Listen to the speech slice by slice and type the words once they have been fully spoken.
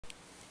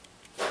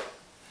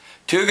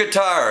Two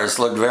guitars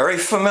look very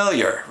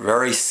familiar,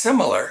 very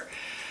similar.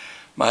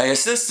 My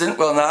assistant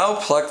will now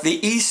pluck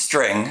the E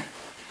string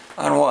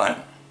on one.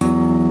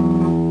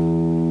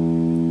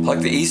 Pluck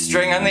the E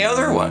string on the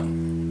other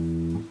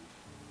one.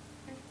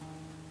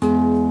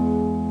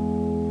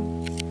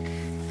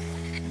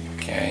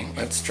 Okay,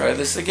 let's try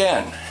this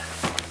again.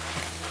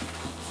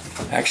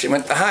 Actually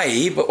went the high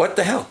E, but what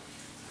the hell?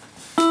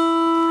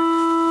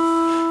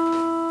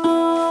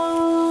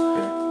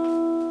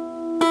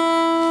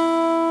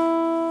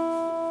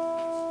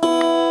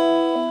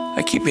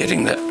 I keep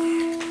hitting the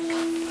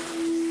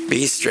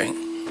B string.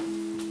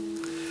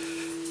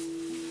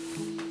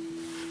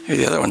 Here,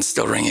 the other one's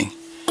still ringing.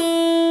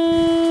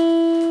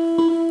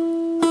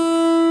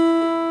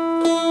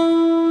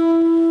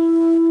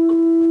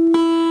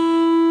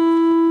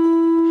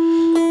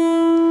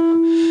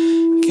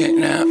 Okay,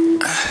 now,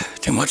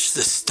 too much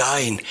the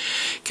Stein.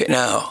 Okay,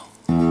 now.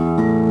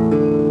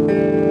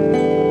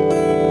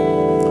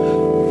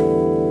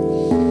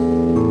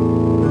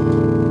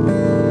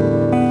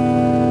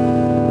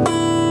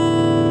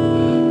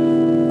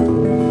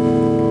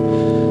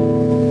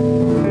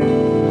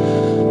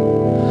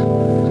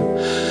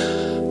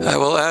 I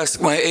will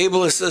ask my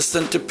able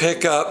assistant to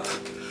pick up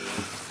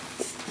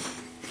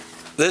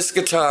this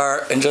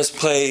guitar and just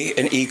play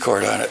an E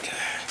chord on it.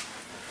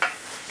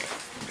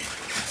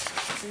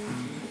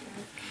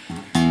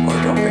 Or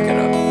don't pick it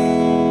up.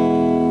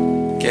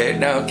 Okay,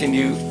 now can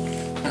you...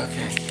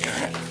 Okay,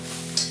 got it.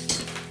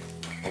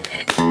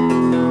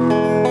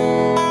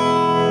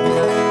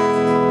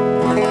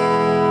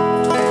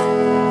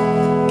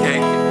 Okay,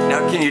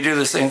 now can you do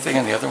the same thing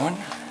on the other one?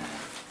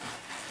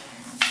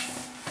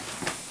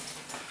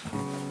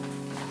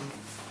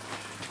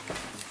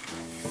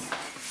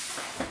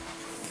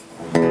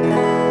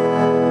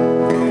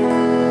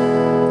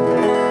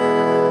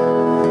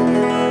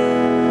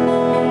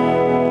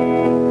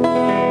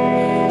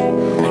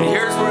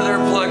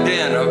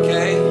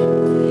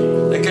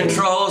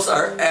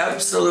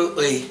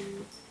 Absolutely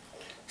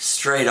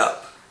straight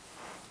up,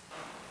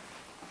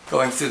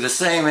 going through the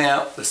same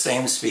amp, the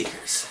same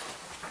speakers.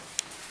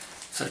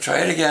 So try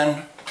it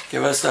again.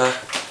 Give us a...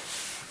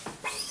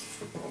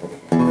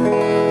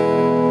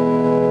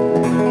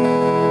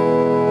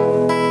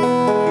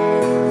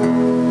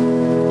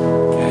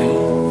 Okay.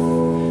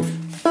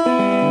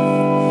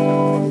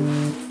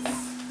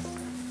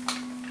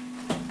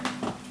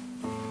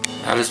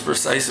 Not as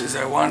precise as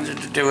I wanted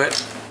to do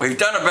it. We've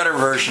done a better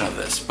version of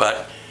this,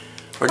 but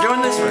we're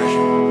doing this version.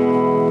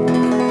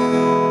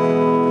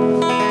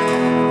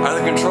 Are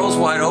the controls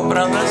wide open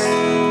on this?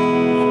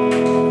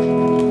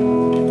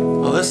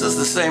 Well, this is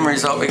the same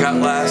result we got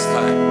last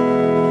time.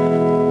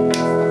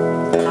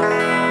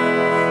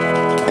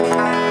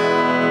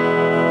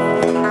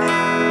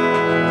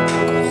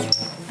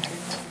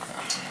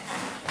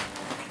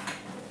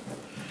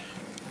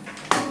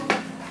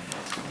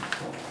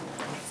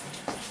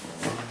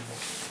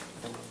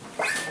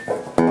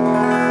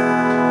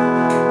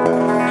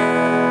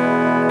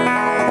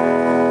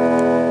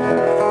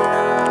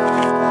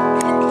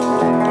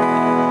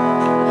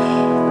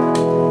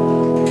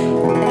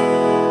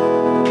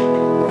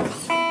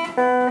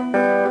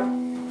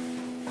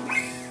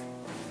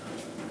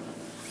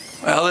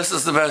 Well, this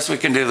is the best we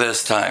can do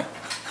this time.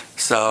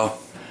 So,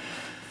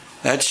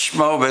 that's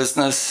schmo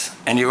business,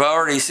 and you've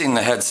already seen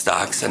the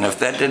headstocks, and if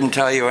that didn't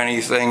tell you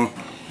anything,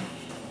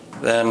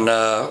 then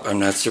I'm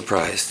not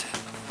surprised.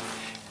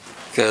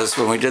 Because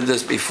when we did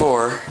this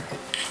before,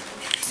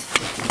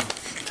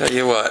 tell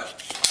you what,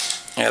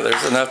 yeah,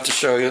 there's enough to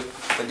show you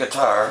the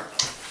guitar.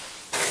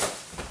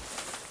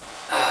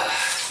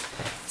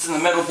 It's in the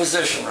middle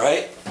position,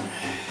 right?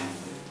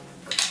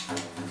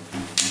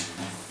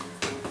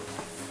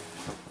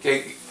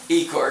 Okay,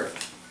 E chord.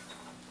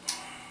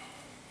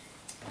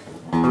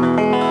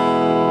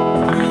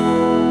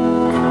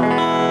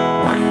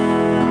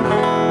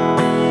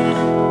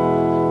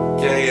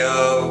 Okay,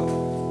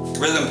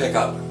 rhythm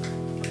pickup.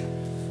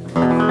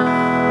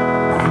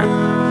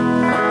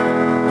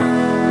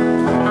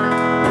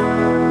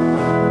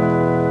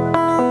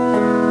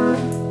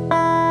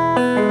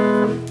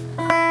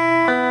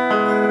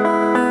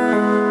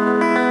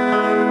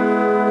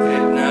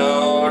 Okay,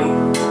 now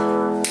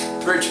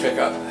bridge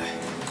pickup.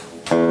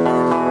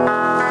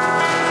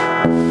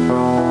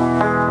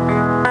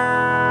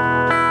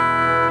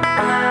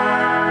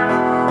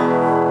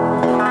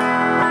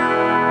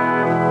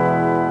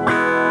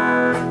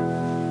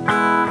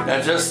 Now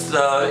just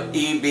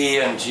E, B,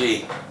 and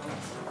G.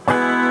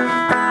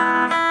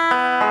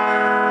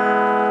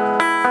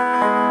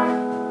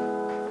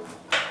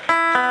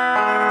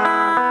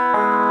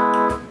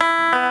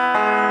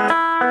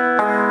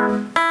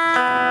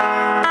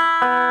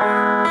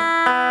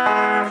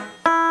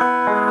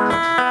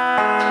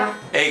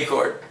 A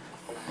chord.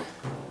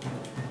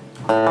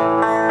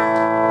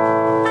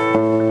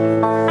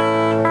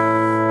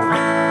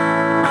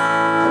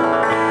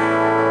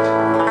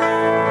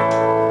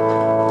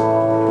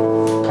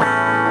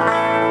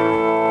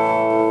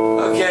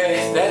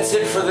 That's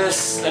it for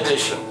this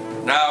edition.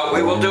 Now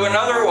we will do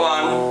another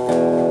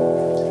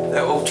one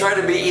that will try to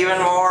to be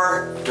even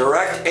more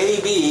direct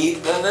AB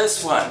than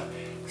this one.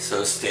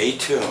 So stay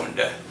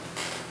tuned.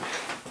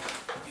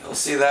 You'll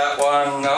see that one.